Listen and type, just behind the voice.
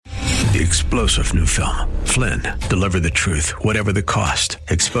The explosive new film, Flynn, deliver the truth, whatever the cost,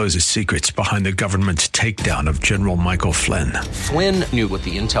 exposes secrets behind the government's takedown of General Michael Flynn. Flynn knew what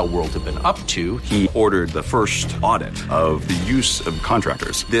the intel world had been up to. He ordered the first audit of the use of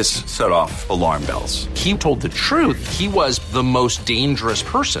contractors. This set off alarm bells. He told the truth. He was the most dangerous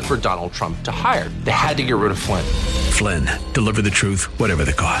person for Donald Trump to hire. They had to get rid of Flynn. Flynn, deliver the truth, whatever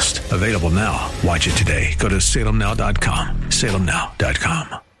the cost. Available now. Watch it today. Go to salemnow.com.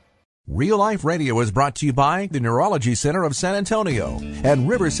 salemnow.com. Real Life Radio is brought to you by the Neurology Center of San Antonio and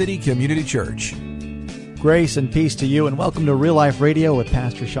River City Community Church. Grace and peace to you, and welcome to Real Life Radio with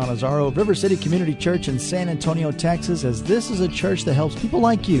Pastor Sean Azzaro of River City Community Church in San Antonio, Texas, as this is a church that helps people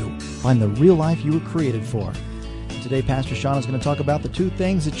like you find the real life you were created for. And today, Pastor Sean is going to talk about the two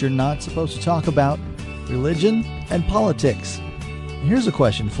things that you're not supposed to talk about, religion and politics. And here's a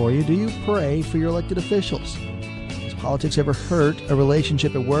question for you. Do you pray for your elected officials? Politics ever hurt a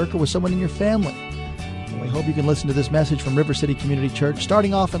relationship at work or with someone in your family? Well, we hope you can listen to this message from River City Community Church,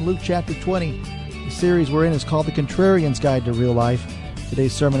 starting off in Luke chapter 20. The series we're in is called The Contrarian's Guide to Real Life.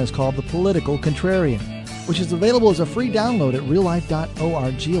 Today's sermon is called The Political Contrarian, which is available as a free download at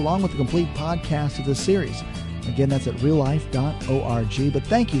reallife.org, along with the complete podcast of this series. Again, that's at reallife.org. But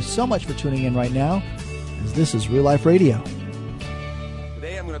thank you so much for tuning in right now, as this is Real Life Radio.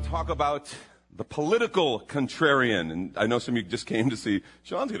 Today I'm going to talk about the political contrarian. And I know some of you just came to see,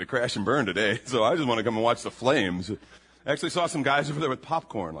 Sean's going to crash and burn today, so I just want to come and watch the flames. I actually saw some guys over there with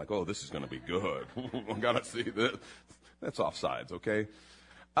popcorn, like, oh, this is going to be good. I got to see this. That's offsides, okay?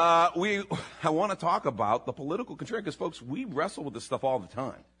 I want to talk about the political contrarian, because, folks, we wrestle with this stuff all the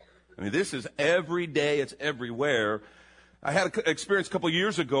time. I mean, this is every day. It's everywhere. I had an experience a couple of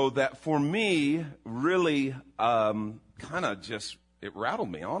years ago that, for me, really kind of just, it rattled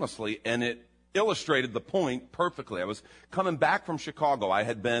me, honestly, and it illustrated the point perfectly. I was coming back from Chicago. I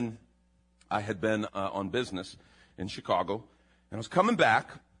had been on business in Chicago, and I was coming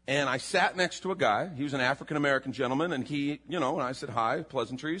back, and I sat next to a guy. He was an African-American gentleman, and he, and I said hi,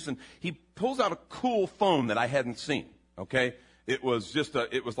 pleasantries, and he pulls out a cool phone that I hadn't seen, okay? It was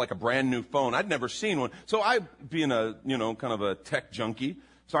like a brand new phone. I'd never seen one. So I, being a, kind of a tech junkie,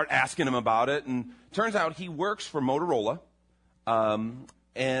 started asking him about it, and turns out he works for Motorola.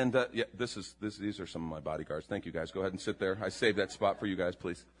 These are some of my bodyguards. Thank you, guys. Go ahead and sit there. I saved that spot for you guys,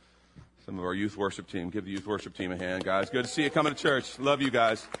 please. Some of our youth worship team. Give the youth worship team a hand, guys. Good to see you coming to church. Love you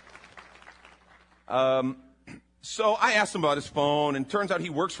guys. So I asked him about his phone, and turns out he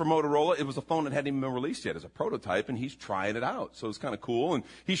works for Motorola. It was a phone that hadn't even been released yet as a prototype, and he's trying it out. So it's kind of cool, and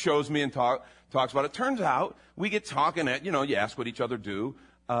he shows me and talks about it. Turns out we get talking you ask what each other do.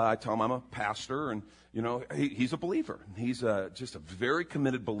 I tell him I'm a pastor, and he's a believer. He's just a very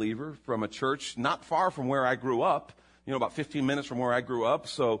committed believer from a church not far from where I grew up, about 15 minutes from where I grew up.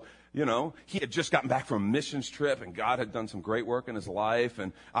 So, he had just gotten back from a missions trip, and God had done some great work in his life,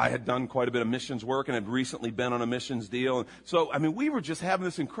 and I had done quite a bit of missions work and had recently been on a missions deal. And so, we were just having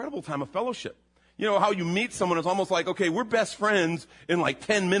this incredible time of fellowship. You know how you meet someone, it's almost like, okay, we're best friends in like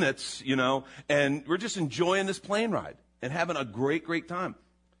 10 minutes, and we're just enjoying this plane ride and having a great, great time.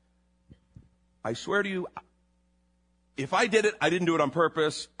 I swear to you, if I did it, I didn't do it on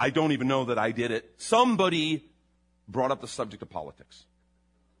purpose. I don't even know that I did it. Somebody brought up the subject of politics.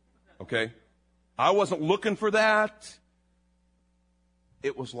 Okay? I wasn't looking for that.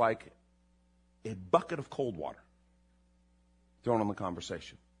 It was like a bucket of cold water thrown on the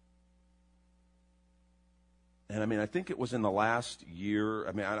conversation. And I think it was in the last year.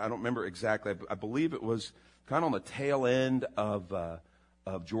 I don't remember exactly. I believe it was kind of on the tail end of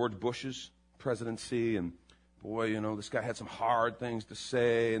George Bush's presidency, and boy, this guy had some hard things to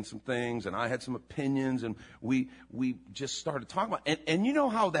say and some things, and I had some opinions, and we just started talking about it. And you know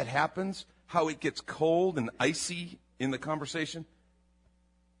how that happens, how it gets cold and icy in the conversation,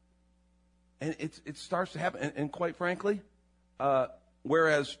 and it starts to happen. And quite frankly,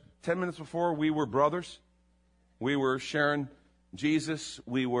 whereas 10 minutes before we were brothers, we were sharing Jesus,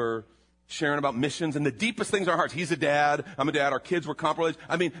 we were sharing about missions and the deepest things in our hearts. He's a dad. I'm a dad. Our kids were compromised.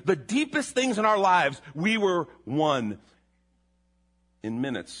 The deepest things in our lives, we were one. In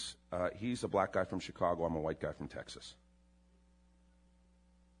minutes, he's a black guy from Chicago. I'm a white guy from Texas.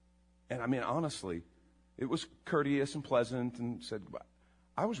 And honestly, it was courteous and pleasant and said goodbye.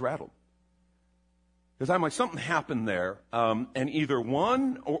 I was rattled. Because I'm like, something happened there, and either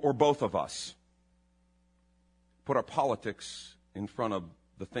one or both of us put our politics in front of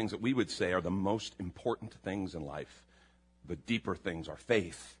the things that we would say are the most important things in life. The deeper things, our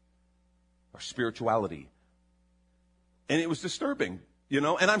faith, our spirituality. And it was disturbing, and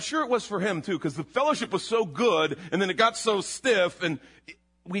I'm sure it was for him too, because the fellowship was so good, and then it got so stiff, and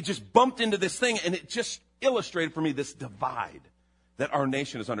we just bumped into this thing, and it just illustrated for me this divide that our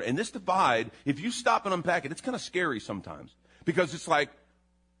nation is under. And this divide, if you stop and unpack it, it's kind of scary sometimes, because it's like,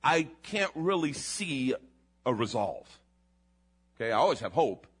 I can't really see a resolve. Okay, I always have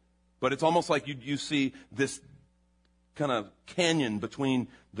hope, but it's almost like you see this kind of canyon between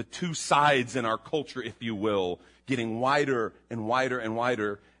the two sides in our culture, if you will, getting wider and wider and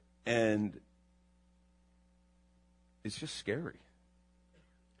wider, and it's just scary.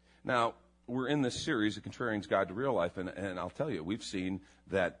 Now, we're in this series, A Contrarian's Guide to Real Life, and I'll tell you, we've seen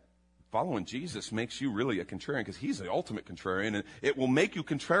that following Jesus makes you really a contrarian, because he's the ultimate contrarian, and it will make you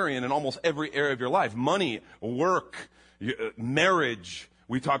contrarian in almost every area of your life. Money, work, marriage.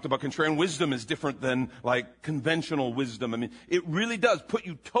 We talked about contrarian wisdom is different than like conventional wisdom. I mean, it really does put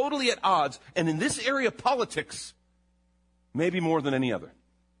you totally at odds, and in this area of politics, maybe more than any other.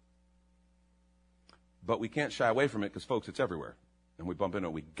 But we can't shy away from it, because, folks, it's everywhere. And we bump into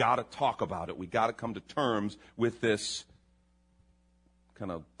it. We got to talk about it. We got to come to terms with this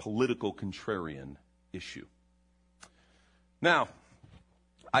kind of political contrarian issue. Now,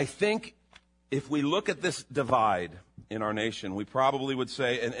 I think if we look at this divide in our nation, we probably would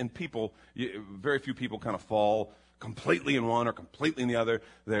say, and people, very few people kind of fall completely in one or completely in the other.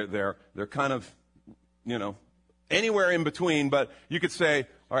 They're kind of, anywhere in between. But you could say,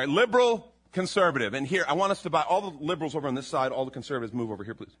 all right, liberal, conservative. And here, I want us to buy all the liberals over on this side, all the conservatives move over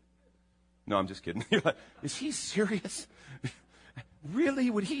here, please. No, I'm just kidding. You're like, is he serious? Really?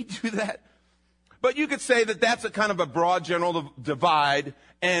 Would he do that? But you could say that that's a kind of a broad general divide,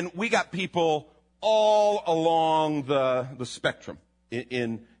 and we got people all along the spectrum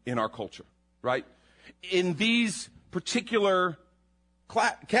in our culture, right? In these particular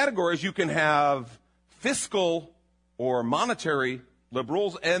categories, you can have fiscal or monetary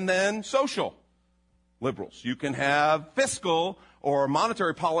liberals and then social liberals. You can have fiscal or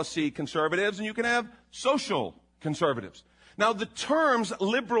monetary policy conservatives, and you can have social conservatives. Now, the terms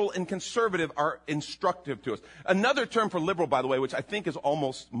liberal and conservative are instructive to us. Another term for liberal, by the way, which I think is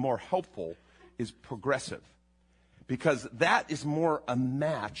almost more helpful, is progressive, because that is more a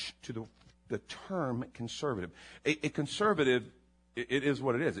match to the term conservative. A conservative, it is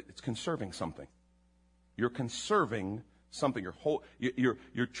what it is. It's conserving something. You're conserving something.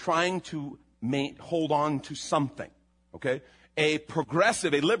 You're trying to hold on to something. Okay? A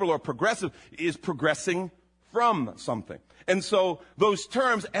progressive, a liberal or progressive, is progressing from something. And so those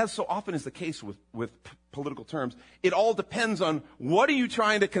terms, as so often is the case with political terms, it all depends on what are you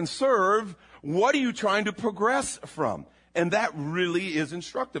trying to conserve, what are you trying to progress from. And that really is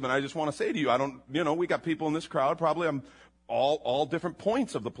instructive. And I just want to say to you, we got people in this crowd probably on all different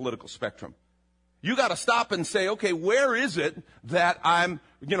points of the political spectrum. You got to stop and say, okay, where is it that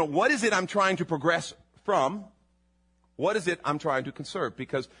what is it I'm trying to progress from? What is it I'm trying to conserve?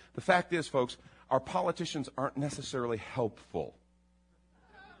 Because the fact is, folks, our politicians aren't necessarily helpful.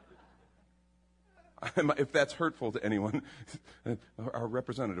 If that's hurtful to anyone, our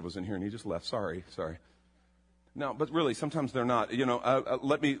representative was in here and he just left. Sorry. No, but really, sometimes they're not.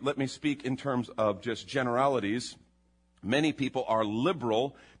 Let me speak in terms of just generalities. Many people are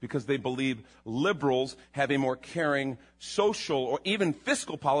liberal because they believe liberals have a more caring social or even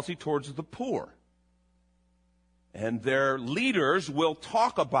fiscal policy towards the poor. And their leaders will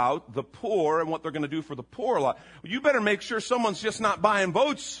talk about the poor and what they're going to do for the poor a lot. You better make sure someone's just not buying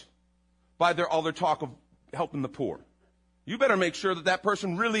votes by all their talk of helping the poor. You better make sure that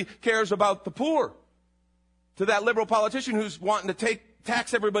person really cares about the poor. To that liberal politician who's wanting to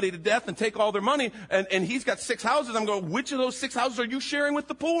tax everybody to death and take all their money, and he's got 6 houses, I'm going, which of those 6 houses are you sharing with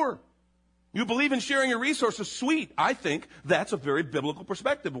the poor? You believe in sharing your resources. Sweet. I think that's a very biblical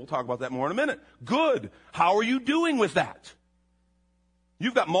perspective. We'll talk about that more in a minute. Good. How are you doing with that?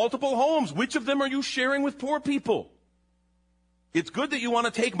 You've got multiple homes. Which of them are you sharing with poor people? It's good that you want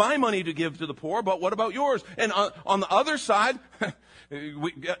to take my money to give to the poor, but what about yours? And on the other side,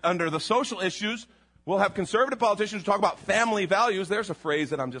 under the social issues, we'll have conservative politicians talk about family values. There's a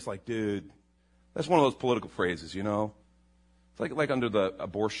phrase that I'm just like, dude, that's one of those political phrases, It's like under the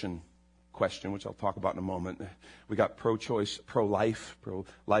abortion question, which I'll talk about in a moment. We got pro-choice, pro-life,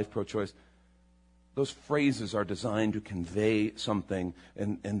 pro-choice. Those phrases are designed to convey something,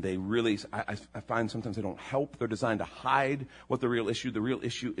 and they really, I find sometimes they don't help. They're designed to hide what the real issue. The real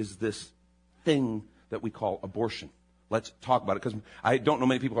issue is this thing that we call abortion. Let's talk about it, because I don't know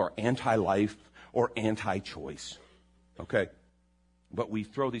many people who are anti-life or anti-choice. Okay? But we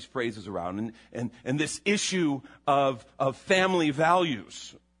throw these phrases around, and this issue of family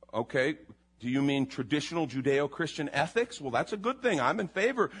values. Okay, do you mean traditional Judeo-Christian ethics? Well, that's a good thing. I'm in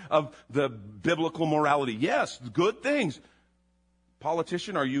favor of the biblical morality. Yes, good things.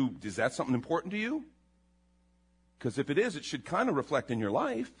 politician, is that something important to you? Because if it is, it should kind of reflect in your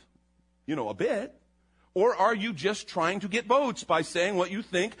life, a bit. Or are you just trying to get votes by saying what you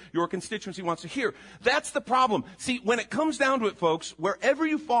think your constituency wants to hear? That's the problem. See, when it comes down to it, folks, wherever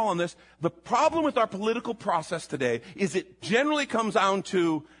you fall on this, the problem with our political process today is it generally comes down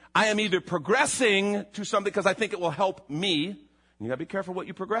to, I am either progressing to something because I think it will help me. And you got to be careful what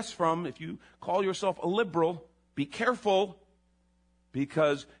you progress from. If you call yourself a liberal, be careful.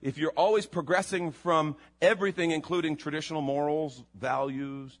 Because if you're always progressing from everything, including traditional morals,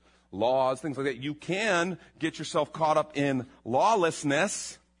 values, laws, things like that, you can get yourself caught up in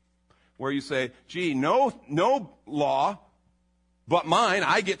lawlessness, where you say, gee, no law but mine.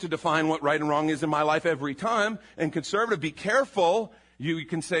 I get to define what right and wrong is in my life every time. And conservative, be careful. You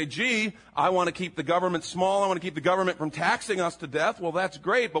can say, gee, I want to keep the government small. I want to keep the government from taxing us to death. Well, that's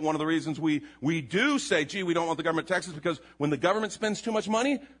great. But one of the reasons we do say, gee, we don't want the government taxes, because when the government spends too much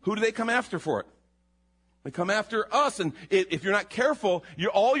money, who do they come after for it? They come after us. And if you're not careful,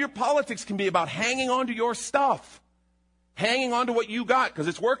 all your politics can be about hanging on to your stuff, hanging on to what you got because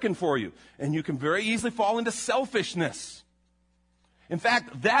it's working for you. And you can very easily fall into selfishness. In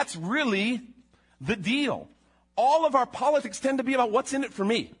fact, that's really the deal. All of our politics tend to be about what's in it for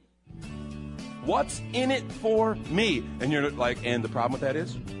me. What's in it for me? And you're like, and the problem with that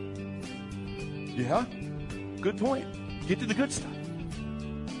is? Yeah, good point. Get to the good stuff.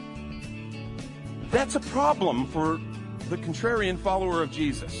 That's a problem for the contrarian follower of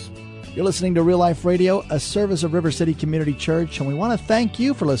Jesus. You're listening to Real Life Radio, a service of River City Community Church, and we want to thank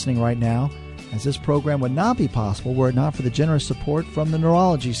you for listening right now, as this program would not be possible were it not for the generous support from the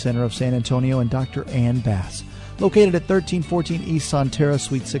Neurology Center of San Antonio and Dr. Ann Bass. Located at 1314 East Sonterra,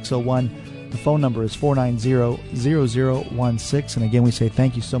 Suite 601. The phone number is 490-0016. And again, we say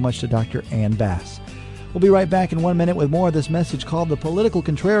thank you so much to Dr. Ann Bass. We'll be right back in 1 minute with more of this message called The Political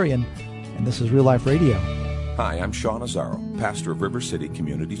Contrarian. And this is Real Life Radio. Hi, I'm Sean Azzaro, pastor of River City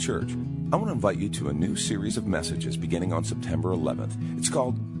Community Church. I want to invite you to a new series of messages beginning on September 11th. It's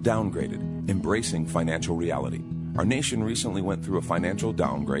called Downgraded, Embracing Financial Reality. Our nation recently went through a financial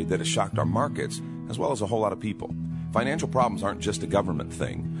downgrade that has shocked our markets as well as a whole lot of people. Financial problems aren't just a government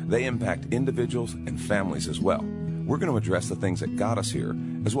thing. They impact individuals and families as well. We're going to address the things that got us here,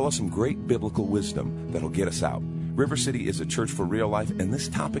 as well as some great biblical wisdom that'll get us out. River City is a church for real life, and this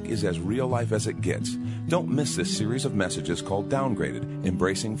topic is as real life as it gets. Don't miss this series of messages called Downgraded,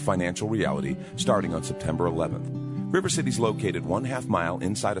 Embracing Financial Reality, starting on September 11th. River City is located 1/2 mile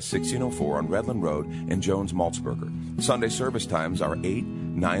inside of 1604 on Redland Road in Jones-Maltzberger. Sunday service times are 8,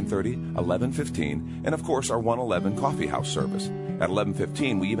 9:30, 11:15, and of course our 111 Coffee House service. At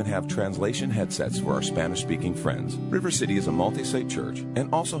 11:15, we even have translation headsets for our Spanish-speaking friends. River City is a multi-site church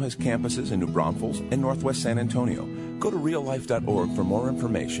and also has campuses in New Braunfels and Northwest San Antonio. Go to reallife.org for more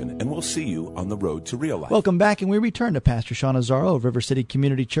information, and we'll see you on the road to real life. Welcome back, and we return to Pastor Sean Azzaro of River City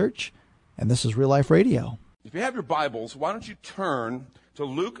Community Church, and this is Real Life Radio. If you have your Bibles, why don't you turn to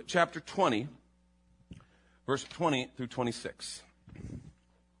Luke chapter 20, verse 20 through 26.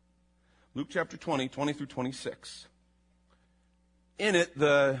 Luke chapter 20, 20 through 26. In it,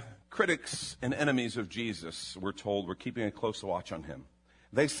 the critics and enemies of Jesus, we're told, were keeping a close watch on him.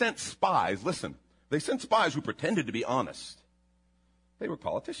 They sent spies, listen, they sent spies who pretended to be honest. They were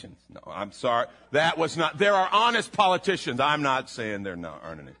politicians. No, I'm sorry, that was not, there are honest politicians. I'm not saying there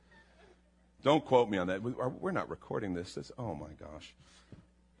aren't any. Don't quote me on that. We're not recording this. Oh my gosh.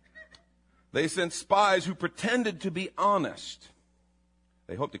 They sent spies who pretended to be honest.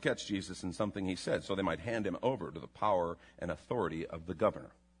 They hoped to catch Jesus in something he said, so they might hand him over to the power and authority of the governor.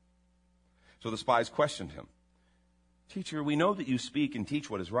 So the spies questioned him. Teacher, we know that you speak and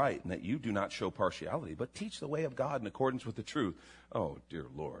teach what is right, and that you do not show partiality, but teach the way of God in accordance with the truth. Oh, dear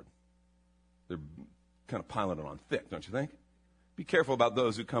Lord. They're kind of piling it on thick, don't you think? Be careful about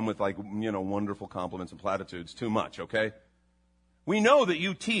those who come with, wonderful compliments and platitudes too much, okay? We know that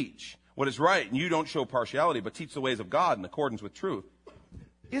you teach what is right, and you don't show partiality, but teach the ways of God in accordance with truth.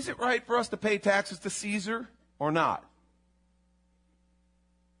 Is it right for us to pay taxes to Caesar or not?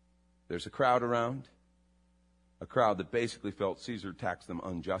 There's a crowd around, a crowd that basically felt Caesar taxed them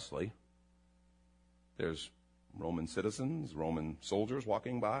unjustly. There's Roman citizens, Roman soldiers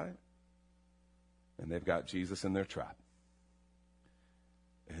walking by, and they've got Jesus in their trap.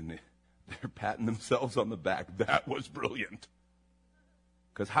 And they're patting themselves on the back. That was brilliant.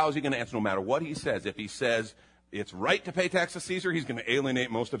 Because how is he going to answer no matter what he says? If he says it's right to pay tax to Caesar, he's going to alienate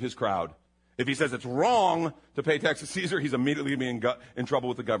most of his crowd. If he says it's wrong to pay tax to Caesar, he's immediately going to be in trouble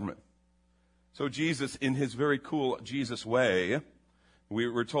with the government. So Jesus, in his very cool Jesus way, we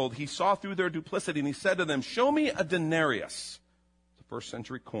were told he saw through their duplicity and he said to them, show me a denarius. first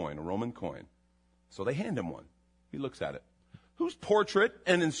century coin, a Roman coin. So they hand him one. He looks at it. Whose portrait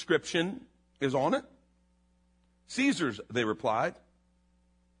and inscription is on it? Caesar's, they replied.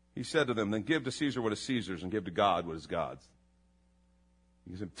 He said to them, then give to Caesar what is Caesar's and give to God what is God's.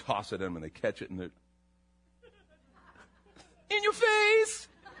 He gives him, toss it at them, and they catch it, and they're in your face.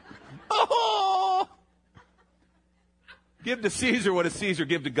 Oh! Give to Caesar what is Caesar,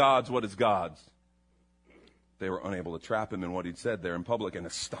 give to God's what is God's. They were unable to trap him in what he'd said there in public, and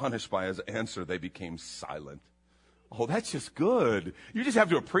astonished by his answer, they became silent. Oh, that's just good. You just have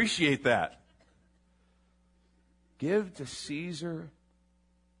to appreciate that. Give to Caesar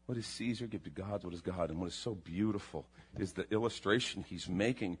what is Caesar, give to God what is God. And what is so beautiful is the illustration he's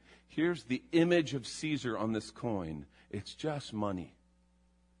making. Here's the image of Caesar on this coin. It's just money.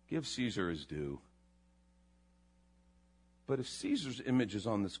 Give Caesar his due. But if Caesar's image is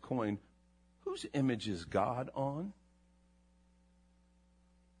on this coin, whose image is God on?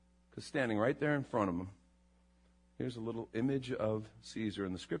 Because standing right there in front of him, here's a little image of Caesar,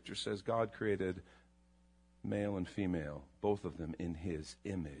 and the scripture says God created male and female, both of them in his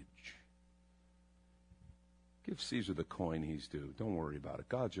image. Give Caesar the coin he's due. Don't worry about it.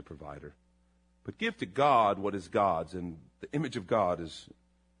 God's your provider. But give to God what is God's, and the image of God is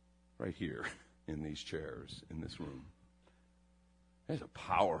right here in these chairs, in this room. It's a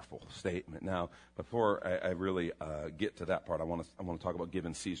powerful statement. Now, before I really get to that part, I want to talk about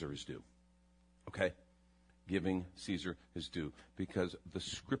giving Caesar his due. Okay? Giving Caesar his due. Because the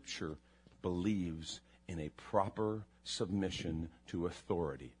Scripture believes in a proper submission to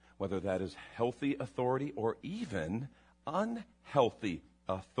authority, whether that is healthy authority or even unhealthy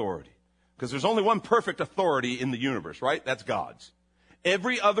authority. Because there's only one perfect authority in the universe, right? That's God's.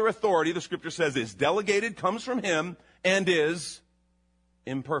 Every other authority, the Scripture says, is delegated, comes from Him, and is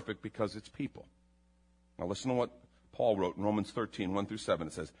imperfect because it's people. Now listen to what Paul wrote in Romans 13, 1 through 7.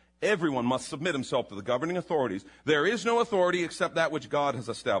 It says, everyone must submit himself to the governing authorities. There is no authority except that which God has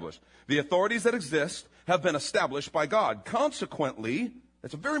established. The authorities that exist have been established by God. Consequently,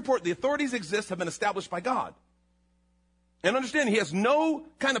 that's very important, the authorities exist, have been established by God. And understand, He has no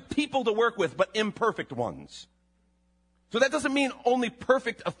kind of people to work with but imperfect ones. So that doesn't mean only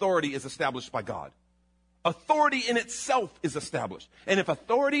perfect authority is established by God. Authority in itself is established. And if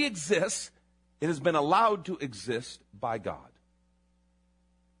authority exists, it has been allowed to exist by God.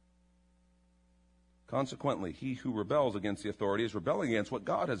 Consequently, he who rebels against the authority is rebelling against what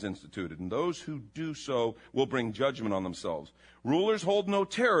God has instituted, and those who do so will bring judgment on themselves. Rulers hold no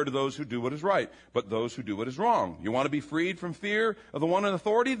terror to those who do what is right, but those who do what is wrong. You want to be freed from fear of the one in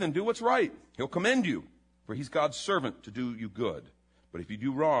authority? Then do what's right. He'll commend you, for he's God's servant to do you good. But if you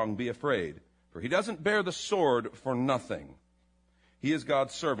do wrong, be afraid, for he doesn't bear the sword for nothing. He is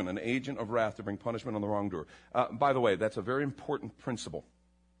God's servant, an agent of wrath to bring punishment on the wrongdoer. By the way, that's a very important principle.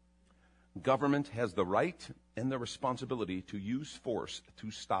 Government has the right and the responsibility to use force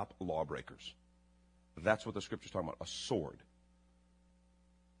to stop lawbreakers. That's what the Scripture's talking about, a sword.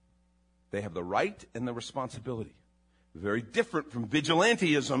 They have the right and the responsibility. Very different from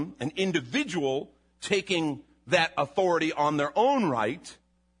vigilantism, an individual taking that authority on their own right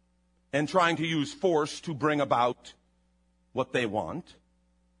and trying to use force to bring about what they want.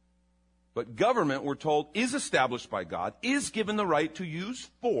 But government, we're told, is established by God, is given the right to use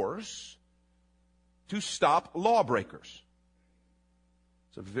force to stop lawbreakers.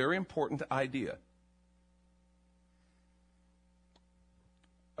 It's a very important idea.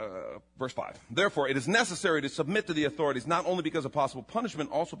 Verse 5. Therefore, it is necessary to submit to the authorities, not only because of possible punishment,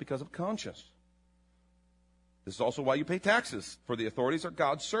 also because of conscience. This is also why you pay taxes, for the authorities are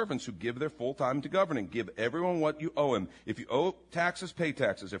God's servants who give their full time to governing. Give everyone what you owe him. If you owe taxes, pay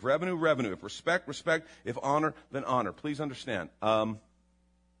taxes. If revenue, revenue. If respect, respect. If honor, then honor. Please understand.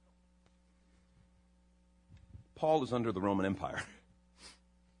 Paul is under the Roman Empire.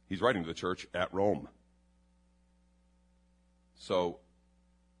 He's writing to the church at Rome. So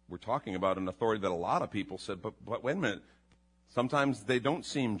we're talking about an authority that a lot of people said, but wait a minute. Sometimes they don't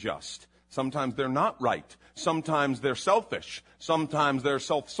seem just. Sometimes they're not right. Sometimes they're selfish. Sometimes they're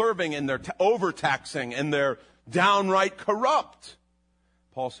self-serving and they're overtaxing and they're downright corrupt.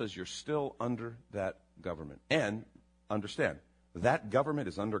 Paul says you're still under that government. And understand, that government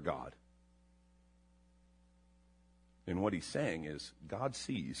is under God. And what he's saying is God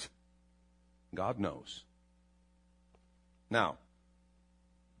sees. God knows. Now,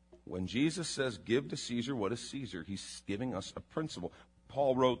 when Jesus says give to Caesar what is Caesar, he's giving us a principle.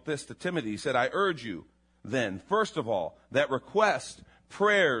 Paul wrote this to Timothy. He said, I urge you then, first of all, that request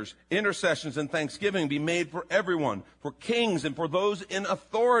prayers, intercessions, and thanksgiving be made for everyone, for kings and for those in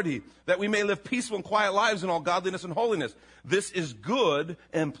authority, that we may live peaceful and quiet lives in all godliness and holiness. This is good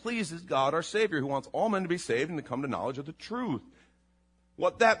and pleases God our Savior, who wants all men to be saved and to come to knowledge of the truth.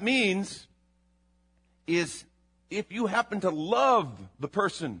 What that means is if you happen to love the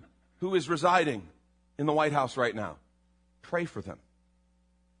person who is residing in the White House right now, pray for them.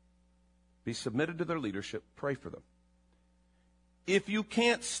 Be submitted to their leadership, pray for them. If you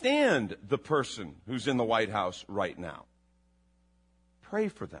can't stand the person who's in the White House right now, pray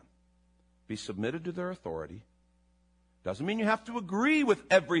for them. Be submitted to their authority. Doesn't mean you have to agree with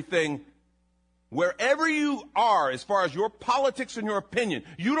everything. Wherever you are, as far as your politics and your opinion,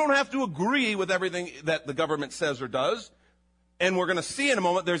 you don't have to agree with everything that the government says or does. And we're going to see in a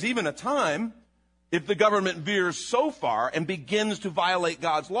moment, there's even a time, if the government veers so far and begins to violate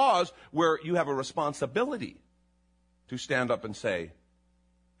God's laws, where you have a responsibility to stand up and say,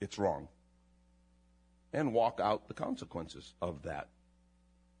 it's wrong, and walk out the consequences of that.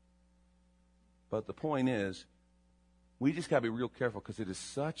 But the point is, we just got to be real careful, because it is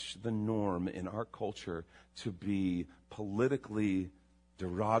such the norm in our culture to be politically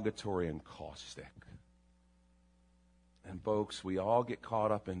derogatory and caustic. And folks, we all get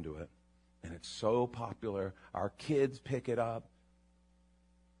caught up into it, and it's so popular. Our kids pick it up.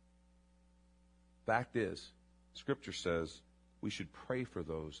 Fact is, Scripture says we should pray for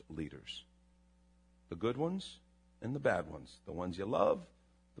those leaders. The good ones and the bad ones. The ones you love,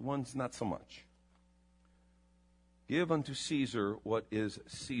 the ones not so much. Give unto Caesar what is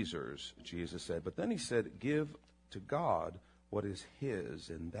Caesar's, Jesus said. But then he said, give to God what is his,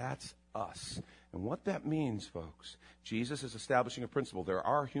 and that's us. And what that means, folks, Jesus is establishing a principle. There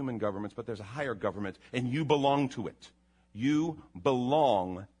are human governments, but there's a higher government, and you belong to it. You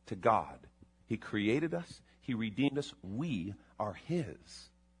belong to God. He created us. He redeemed us. We are his.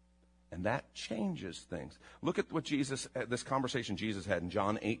 And that changes things. Look at what this conversation Jesus had in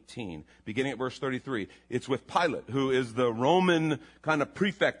John 18, beginning at verse 33. It's with Pilate, who is the Roman kind of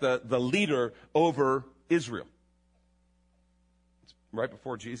prefect, the leader over Israel. It's right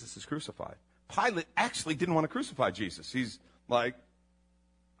before Jesus is crucified. Pilate actually didn't want to crucify Jesus. He's like,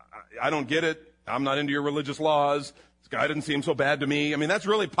 I don't get it. I'm not into your religious laws. This guy didn't seem so bad to me. I mean, that's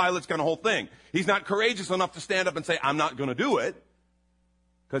really Pilate's kind of whole thing. He's not courageous enough to stand up and say, I'm not going to do it,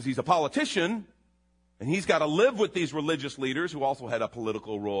 because he's a politician, and he's got to live with these religious leaders who also had a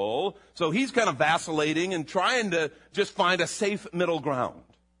political role. So he's kind of vacillating and trying to just find a safe middle ground.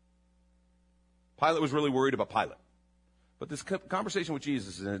 Pilate was really worried about Pilate. But this conversation with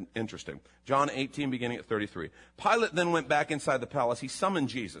Jesus is interesting. John 18, beginning at 33. Pilate then went back inside the palace. He summoned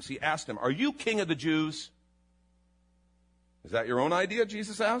Jesus. He asked him, are you king of the Jews? Is that your own idea,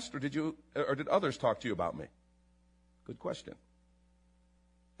 Jesus asked, or did others talk to you about me? Good question.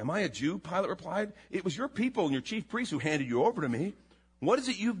 Am I a Jew? Pilate replied. It was your people and your chief priests who handed you over to me. What is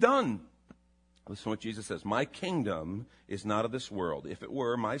it you've done? Listen to what Jesus says. My kingdom is not of this world. If it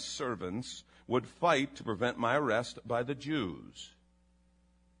were, my servants would fight to prevent my arrest by the Jews.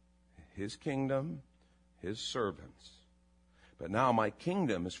 His kingdom, his servants. But now my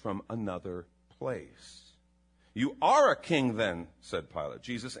kingdom is from another place. You are a king then, said Pilate.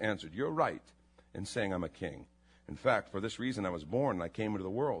 Jesus answered, you're right in saying I'm a king. In fact, for this reason I was born and I came into the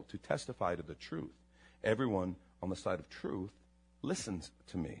world, to testify to the truth. Everyone on the side of truth listens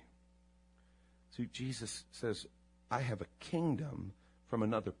to me. So Jesus says, I have a kingdom from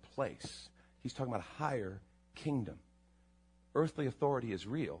another place. He's talking about a higher kingdom. Earthly authority is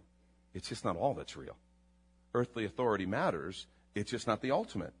real. It's just not all that's real. Earthly authority matters. It's just not the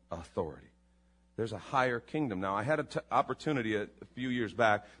ultimate authority. There's a higher kingdom. Now, I had an opportunity a few years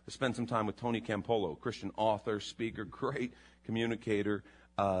back to spend some time with Tony Campolo, Christian author, speaker, great communicator,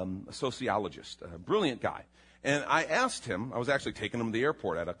 a sociologist, a brilliant guy. And I asked him, I was actually taking him to the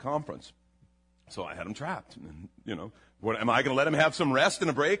airport at a conference. So I had him trapped. And, am I going to let him have some rest and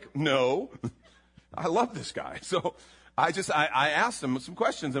a break? No. I love this guy. So I asked him some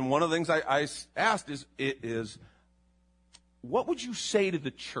questions. And one of the things I asked is, what would you say to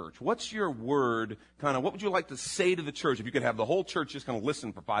the church? What's your word, what would you like to say to the church if you could have the whole church just kind of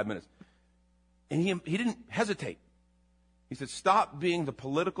listen for 5 minutes? And he didn't hesitate. He said, stop being the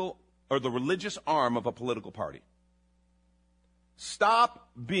political or the religious arm of a political party. Stop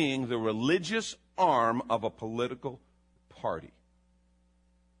being the religious arm of a political party.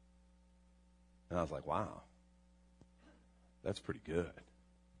 And I was like, wow, that's pretty good.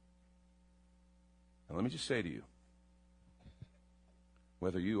 And let me just say to you,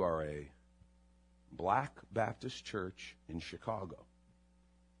 whether you are a black Baptist church in Chicago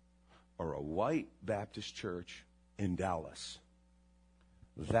or a white Baptist church in Dallas,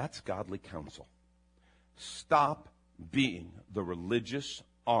 That's godly counsel. Stop being the religious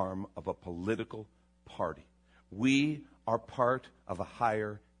arm of a political party. We are part of a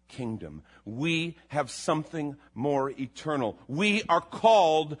higher kingdom. We have something more eternal. We are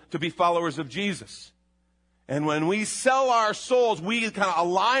called to be followers of Jesus. And when we sell our souls, we kind of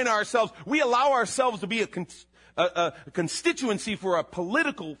align ourselves. We allow ourselves to be a constituency for a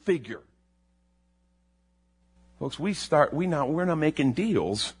political figure. Folks, we're not making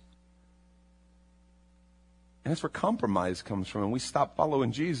deals. And that's where compromise comes from. And we stop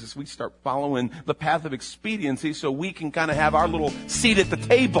following Jesus. We start following the path of expediency so we can kind of have our little seat at the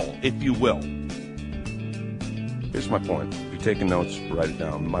table, if you will. Here's my point. If you're taking notes, write it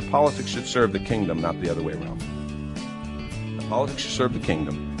down. My politics should serve the kingdom, not the other way around. My politics should serve the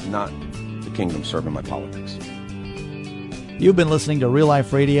kingdom, not the kingdom serving my politics. You've been listening to Real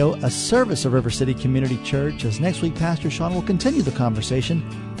Life Radio, a service of River City Community Church, as next week Pastor Sean will continue the conversation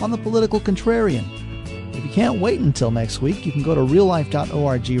on the political contrarian. If you can't wait until next week, you can go to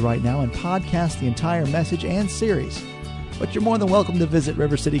reallife.org right now and podcast the entire message and series. But you're more than welcome to visit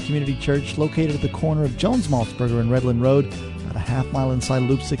River City Community Church, located at the corner of Jones Maltzberger and Redland Road, about a half-mile inside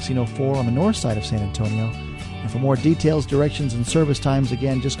Loop 1604 on the north side of San Antonio. And for more details, directions, and service times,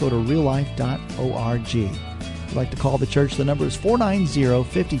 again, just go to reallife.org. If you'd like to call the church, the number is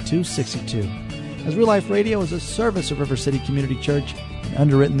 490-5262. As Real Life Radio is a service of River City Community Church, and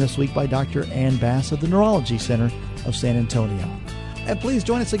underwritten this week by Dr. Ann Bass of the Neurology Center of San Antonio. And please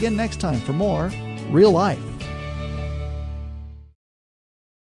join us again next time for more Real Life.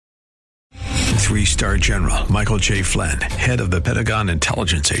 3-star General Michael J. Flynn, head of the Pentagon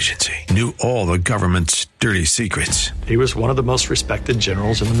Intelligence Agency, knew all the government's dirty secrets. He was one of the most respected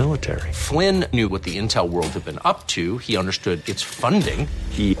generals in the military. Flynn knew what the intel world had been up to. He understood its funding.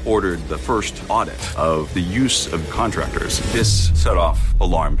 He ordered the first audit of the use of contractors. This set off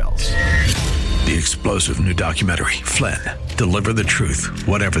alarm bells. The explosive new documentary, Flynn, Deliver the Truth,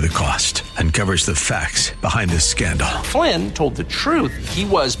 Whatever the Cost, uncovers the facts behind this scandal. Flynn told the truth. He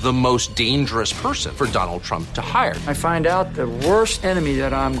was the most dangerous person for Donald Trump to hire. I find out the worst enemy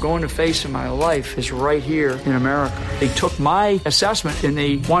that I'm going to face in my life is right here in America. They took my assessment and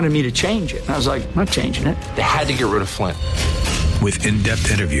they wanted me to change it. And I was like, I'm not changing it. They had to get rid of Flynn. With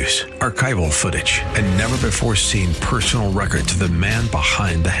in-depth interviews, archival footage, and never-before-seen personal records of the man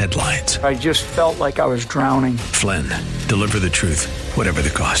behind the headlines. I just felt like I was drowning. Flynn, Deliver the Truth, Whatever the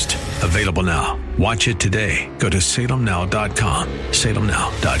Cost. Available now. Watch it today. Go to salemnow.com.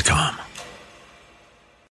 salemnow.com.